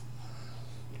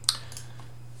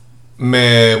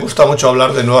Me gusta mucho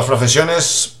hablar de nuevas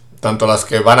profesiones, tanto las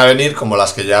que van a venir como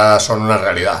las que ya son una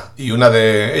realidad. Y una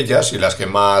de ellas, y las que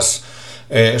más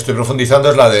estoy profundizando,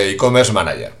 es la de Ecommerce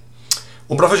Manager.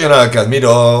 Un profesional que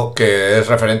admiro, que es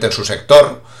referente en su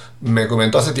sector, me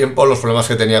comentó hace tiempo los problemas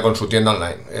que tenía con su tienda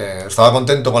online. Estaba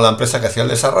contento con la empresa que hacía el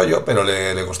desarrollo, pero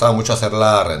le costaba mucho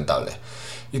hacerla rentable.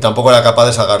 Y tampoco era capaz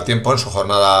de sacar tiempo en su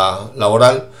jornada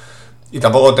laboral y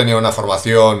tampoco tenía una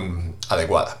formación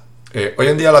adecuada. Hoy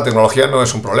en día la tecnología no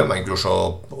es un problema,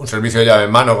 incluso un servicio de llave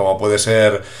en mano como puede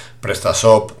ser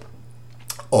PrestaShop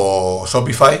o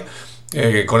Shopify,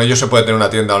 con ello se puede tener una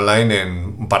tienda online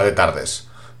en un par de tardes.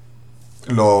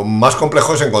 Lo más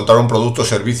complejo es encontrar un producto o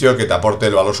servicio que te aporte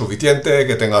el valor suficiente,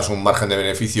 que tengas un margen de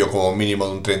beneficio como mínimo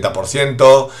de un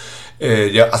 30%,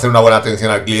 hacer una buena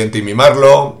atención al cliente y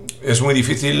mimarlo. Es muy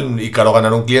difícil y caro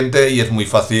ganar un cliente y es muy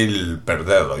fácil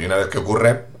perderlo. Y una vez que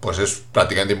ocurre, pues es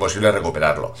prácticamente imposible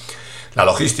recuperarlo. La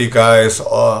logística es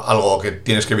algo que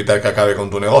tienes que evitar que acabe con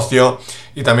tu negocio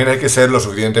y también hay que ser lo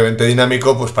suficientemente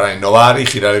dinámico pues para innovar y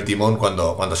girar el timón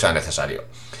cuando sea necesario.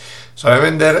 Saber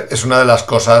vender es una de las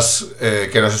cosas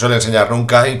que no se suele enseñar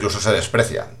nunca, incluso se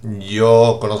desprecia.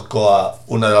 Yo conozco a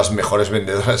una de las mejores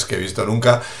vendedoras que he visto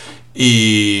nunca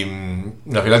y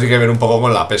al final tiene que ver un poco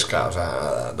con la pesca, o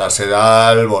sea, darse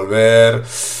dar, volver.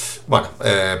 Bueno,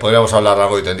 podríamos hablar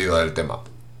largo y tendido del tema.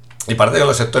 Y parte de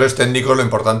los sectores técnicos lo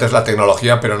importante es la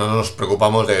tecnología, pero no nos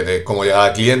preocupamos de cómo llegar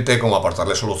al cliente, cómo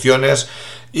aportarle soluciones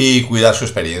y cuidar su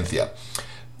experiencia.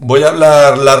 Voy a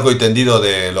hablar largo y tendido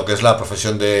de lo que es la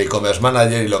profesión de e-commerce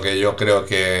manager y lo que yo creo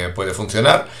que puede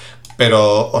funcionar,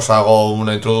 pero os hago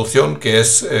una introducción que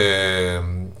es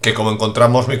que como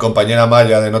encontramos mi compañera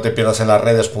Maya de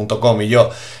notepierdasenlasredes.com y yo,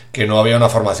 que no había una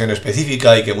formación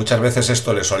específica y que muchas veces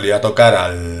esto le solía tocar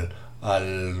al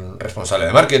responsable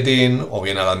de marketing o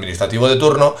bien al administrativo de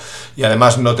turno y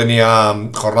además no tenía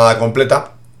jornada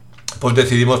completa, pues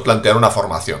decidimos plantear una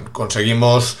formación.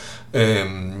 Conseguimos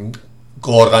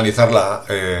coorganizarla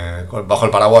bajo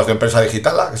el paraguas de Empresa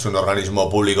Digital, que es un organismo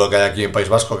público que hay aquí en País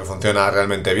Vasco que funciona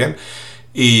realmente bien,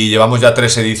 y llevamos ya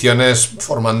 3 ediciones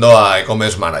formando a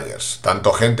e-commerce managers,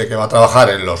 tanto gente que va a trabajar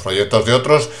en los proyectos de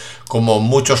otros como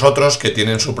muchos otros que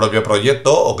tienen su propio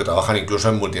proyecto o que trabajan incluso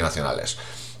en multinacionales.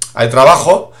 Hay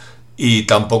trabajo y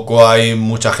tampoco hay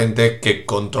mucha gente que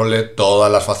controle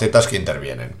todas las facetas que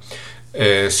intervienen.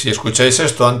 Si escucháis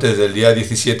esto antes del día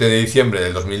 17 de diciembre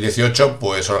del 2018,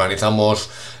 pues organizamos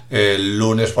el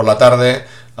lunes por la tarde,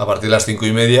 a partir de las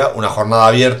 5:30, una jornada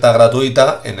abierta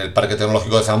gratuita en el Parque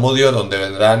Tecnológico de Zamudio, donde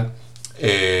vendrán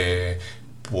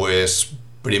pues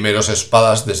primeros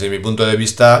espadas desde mi punto de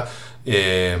vista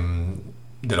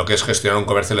de lo que es gestionar un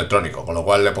comercio electrónico, con lo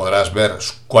cual le podrás ver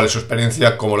cuál es su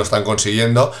experiencia, cómo lo están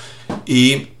consiguiendo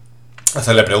y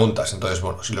hacerle preguntas. Entonces,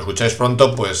 bueno, si lo escucháis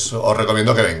pronto, pues os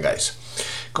recomiendo que vengáis.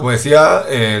 Como decía,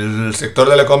 el sector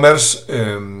del e-commerce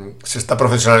se está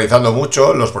profesionalizando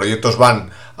mucho, los proyectos van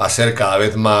a ser cada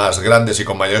vez más grandes y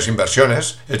con mayores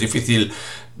inversiones. Es difícil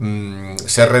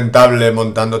ser rentable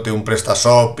montándote un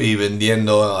PrestaShop y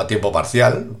vendiendo a tiempo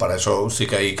parcial. Para eso sí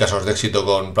que hay casos de éxito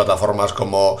con plataformas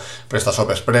como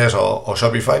PrestaShop Express o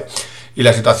Shopify. Y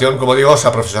la situación, como digo, se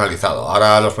ha profesionalizado.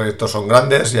 Ahora los proyectos son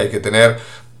grandes y hay que tener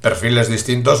perfiles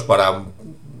distintos para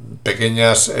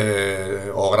pequeñas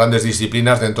o grandes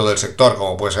disciplinas dentro del sector,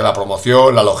 como puede ser la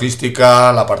promoción, la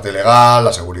logística, la parte legal,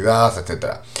 la seguridad,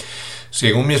 etcétera.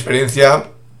 Según mi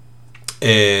experiencia,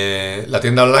 la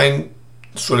tienda online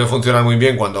suele funcionar muy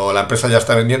bien cuando la empresa ya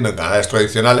está vendiendo en canales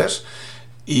tradicionales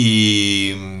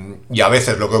y a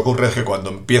veces lo que ocurre es que cuando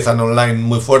empiezan online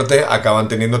muy fuerte acaban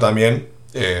teniendo también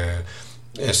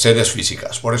sedes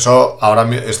físicas. Por eso ahora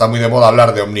está muy de moda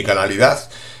hablar de omnicanalidad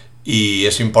y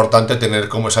es importante tener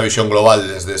como esa visión global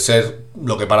desde ser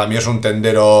lo que para mí es un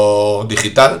tendero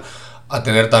digital a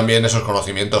tener también esos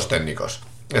conocimientos técnicos.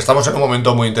 Estamos en un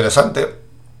momento muy interesante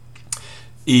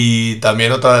y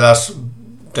también otra de las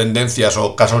tendencias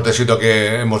o casos de éxito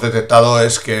que hemos detectado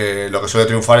es que lo que suele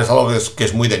triunfar es algo que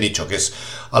es muy de nicho, que es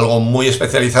algo muy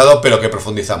especializado pero que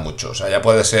profundiza mucho. O sea, ya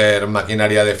puede ser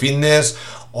maquinaria de fitness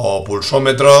o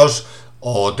pulsómetros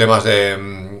o temas de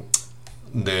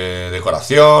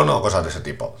decoración o cosas de ese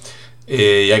tipo.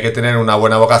 Y hay que tener una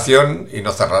buena vocación y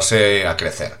no cerrarse a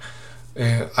crecer.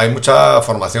 Hay mucha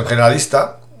formación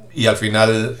generalista y al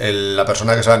final la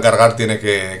persona que se va a encargar tiene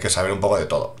que saber un poco de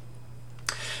todo.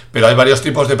 Pero hay varios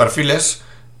tipos de perfiles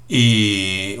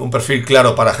y un perfil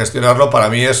claro para gestionarlo para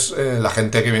mí es la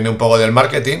gente que viene un poco del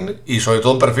marketing y sobre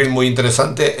todo un perfil muy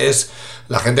interesante es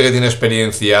la gente que tiene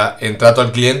experiencia en trato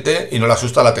al cliente y no le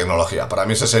asusta la tecnología. Para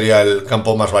mí ese sería el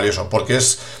campo más valioso porque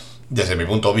es, desde mi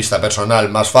punto de vista personal,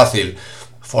 más fácil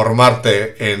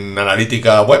formarte en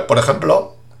analítica web, por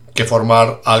ejemplo, que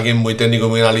formar a alguien muy técnico y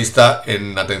muy analista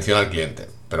en atención al cliente.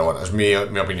 Pero bueno, es mi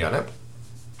opinión, ¿eh?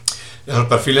 Esos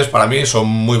perfiles para mí son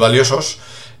muy valiosos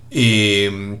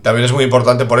y también es muy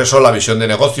importante por eso la visión de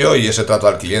negocio y ese trato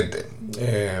al cliente.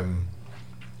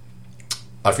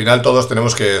 Al final todos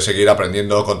tenemos que seguir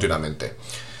aprendiendo continuamente.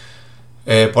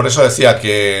 Por eso decía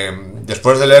que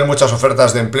después de leer muchas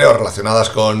ofertas de empleo relacionadas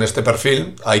con este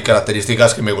perfil, hay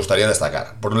características que me gustaría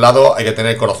destacar. Por un lado, hay que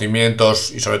tener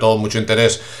conocimientos y sobre todo mucho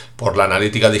interés por la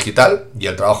analítica digital y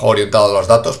el trabajo orientado a los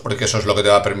datos, porque eso es lo que te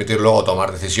va a permitir luego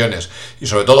tomar decisiones y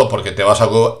sobre todo porque te vas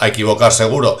a equivocar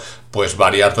seguro, pues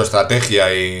variar tu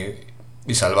estrategia y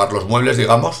salvar los muebles,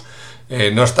 digamos.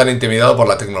 No estar intimidado por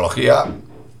la tecnología,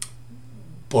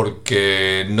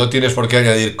 porque no tienes por qué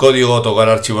añadir código o tocar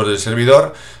archivos del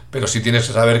servidor, pero sí tienes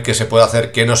que saber qué se puede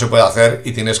hacer, qué no se puede hacer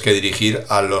y tienes que dirigir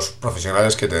a los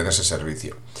profesionales que te den ese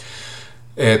servicio.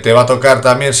 Te va a tocar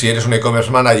también, si eres un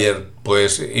e-commerce manager,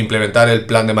 pues implementar el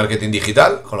plan de marketing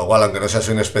digital, con lo cual, aunque no seas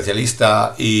un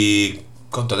especialista y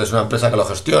contrates una empresa que lo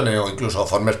gestione o incluso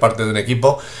formes parte de un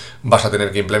equipo, vas a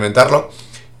tener que implementarlo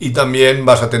y también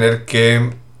vas a tener que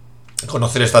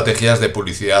conocer estrategias de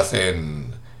publicidad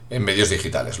en medios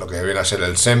digitales, lo que viene a ser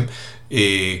el SEM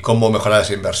y cómo mejorar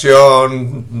esa inversión,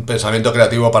 un pensamiento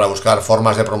creativo para buscar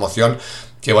formas de promoción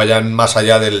que vayan más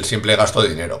allá del simple gasto de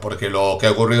dinero, porque lo que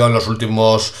ha ocurrido en los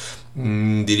últimos,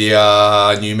 diría,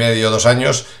 año y medio, 2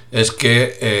 años, es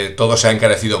que todo se ha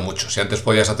encarecido mucho. Si antes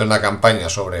podías hacer una campaña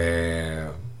sobre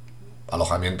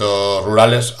alojamientos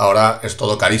rurales, ahora es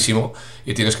todo carísimo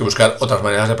y tienes que buscar otras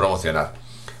maneras de promocionar.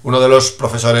 Uno de los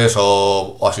profesores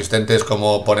o asistentes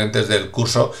como ponentes del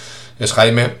curso es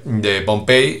Jaime de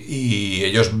Pompey y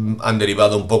ellos han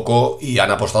derivado un poco y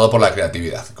han apostado por la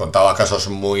creatividad. Contaba casos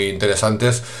muy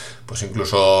interesantes, pues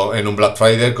incluso en un Black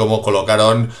Friday, como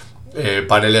colocaron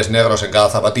paneles negros en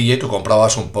cada zapatilla y tú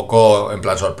comprabas un poco en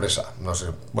plan sorpresa. No sé,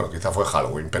 bueno, quizá fue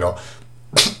Halloween, pero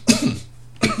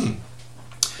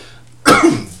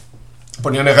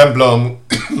ponía un ejemplo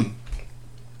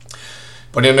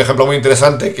muy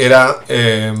interesante que era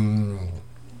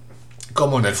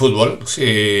como en el fútbol.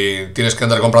 Si tienes que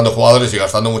andar comprando jugadores y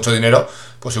gastando mucho dinero,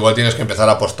 pues igual tienes que empezar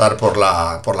a apostar por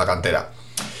la cantera.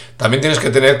 También tienes que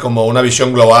tener como una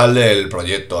visión global del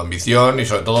proyecto, ambición y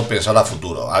sobre todo pensar a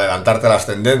futuro, adelantarte a las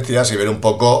tendencias y ver un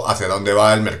poco hacia dónde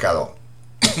va el mercado.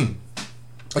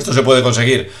 Esto se puede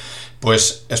conseguir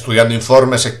pues estudiando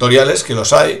informes sectoriales, que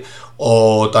los hay,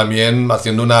 o también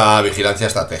haciendo una vigilancia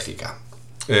estratégica.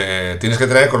 Tienes que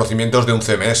tener conocimientos de un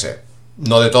CMS,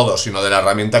 no de todos, sino de la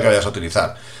herramienta que vayas a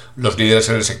utilizar. Los líderes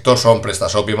en el sector son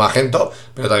PrestaShop y Magento,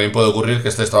 pero también puede ocurrir que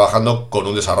estés trabajando con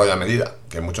un desarrollo a medida,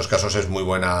 que en muchos casos es muy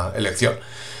buena elección.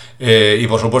 Y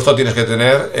por supuesto tienes que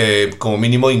tener como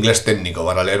mínimo inglés técnico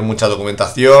para leer mucha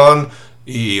documentación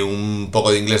y un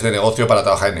poco de inglés de negocio para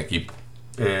trabajar en equipo.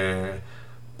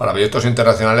 Para proyectos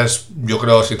internacionales yo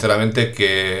creo sinceramente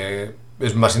que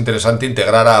es más interesante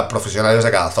integrar a profesionales de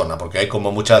cada zona, porque hay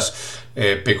como muchas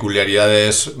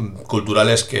peculiaridades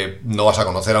culturales que no vas a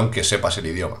conocer aunque sepas el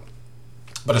idioma.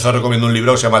 Por eso recomiendo un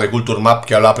libro que se llama The Culture Map,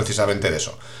 que habla precisamente de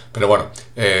eso. Pero bueno,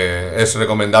 es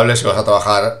recomendable si vas a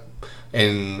trabajar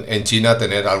en China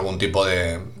tener algún tipo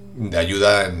de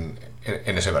ayuda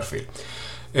en ese perfil.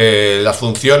 Las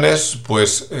funciones,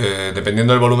 pues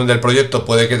dependiendo del volumen del proyecto,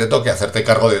 puede que te toque hacerte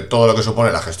cargo de todo lo que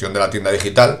supone la gestión de la tienda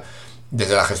digital,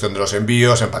 desde la gestión de los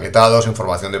envíos, empaquetados,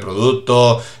 información de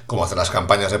producto, cómo hacer las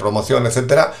campañas de promoción,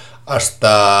 etcétera,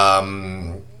 hasta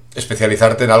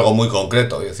especializarte en algo muy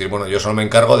concreto y decir, bueno, yo solo me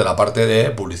encargo de la parte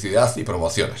de publicidad y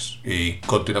promociones y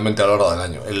continuamente a lo largo del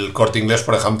año. El Corte Inglés,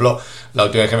 por ejemplo, la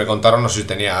última vez que me contaron, no sé si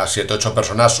tenía 7 o 8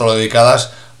 personas solo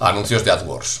dedicadas a anuncios de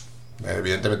AdWords.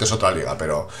 Evidentemente es otra liga,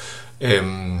 pero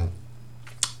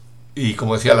y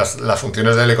como decía, las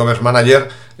funciones del e-commerce manager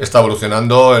está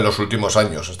evolucionando en los últimos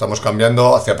años. Estamos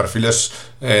cambiando hacia perfiles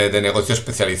de negocio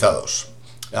especializados.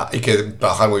 Hay que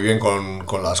trabajar muy bien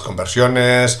con las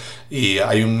conversiones y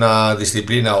hay una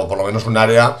disciplina o por lo menos un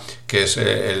área que es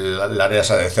el área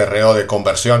esa de CRO de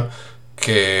conversión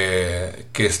que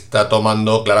está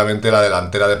tomando claramente la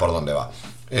delantera de por dónde va.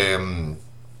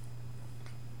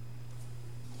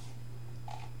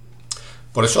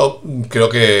 Por eso creo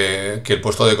que el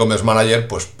puesto de e-commerce manager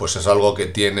pues es algo que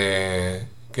tiene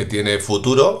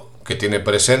futuro, que tiene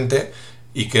presente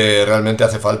y que realmente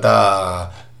hace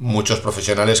falta muchos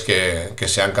profesionales que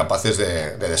sean capaces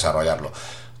de desarrollarlo.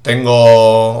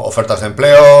 Tengo ofertas de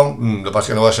empleo, lo que pasa es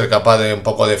que no voy a ser capaz de un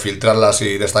poco de filtrarlas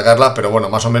y destacarlas, pero bueno,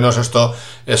 más o menos esto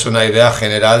es una idea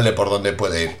general de por dónde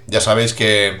puede ir. Ya sabéis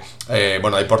que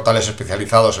hay portales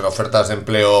especializados en ofertas de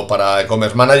empleo para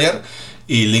e-commerce manager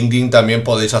y LinkedIn también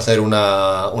podéis hacer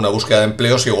una búsqueda de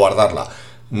empleos y guardarla.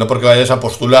 No porque vayáis a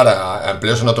postular a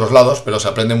empleos en otros lados, pero se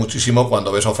aprende muchísimo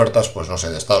cuando ves ofertas, pues no sé,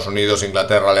 de Estados Unidos,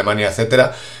 Inglaterra, Alemania,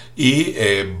 etcétera, y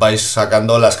vais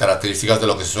sacando las características de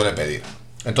lo que se suele pedir.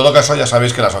 En todo caso, ya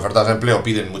sabéis que las ofertas de empleo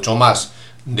piden mucho más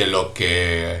de lo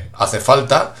que hace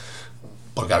falta,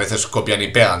 porque a veces copian y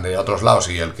pegan de otros lados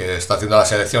y el que está haciendo la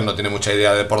selección no tiene mucha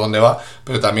idea de por dónde va,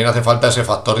 pero también hace falta ese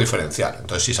factor diferencial.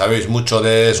 Entonces, si sabéis mucho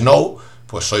de Snow,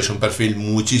 pues sois un perfil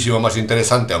muchísimo más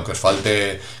interesante, aunque os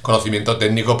falte conocimiento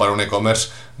técnico para un e-commerce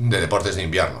de deportes de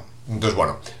invierno. Entonces,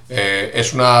 bueno,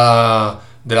 es una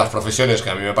de las profesiones que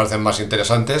a mí me parecen más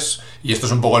interesantes, y esto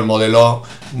es un poco el modelo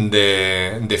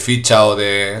de ficha o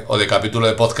de capítulo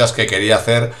de podcast que quería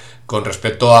hacer con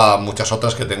respecto a muchas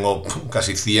otras que tengo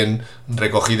casi 100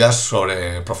 recogidas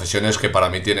sobre profesiones que para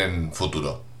mí tienen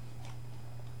futuro.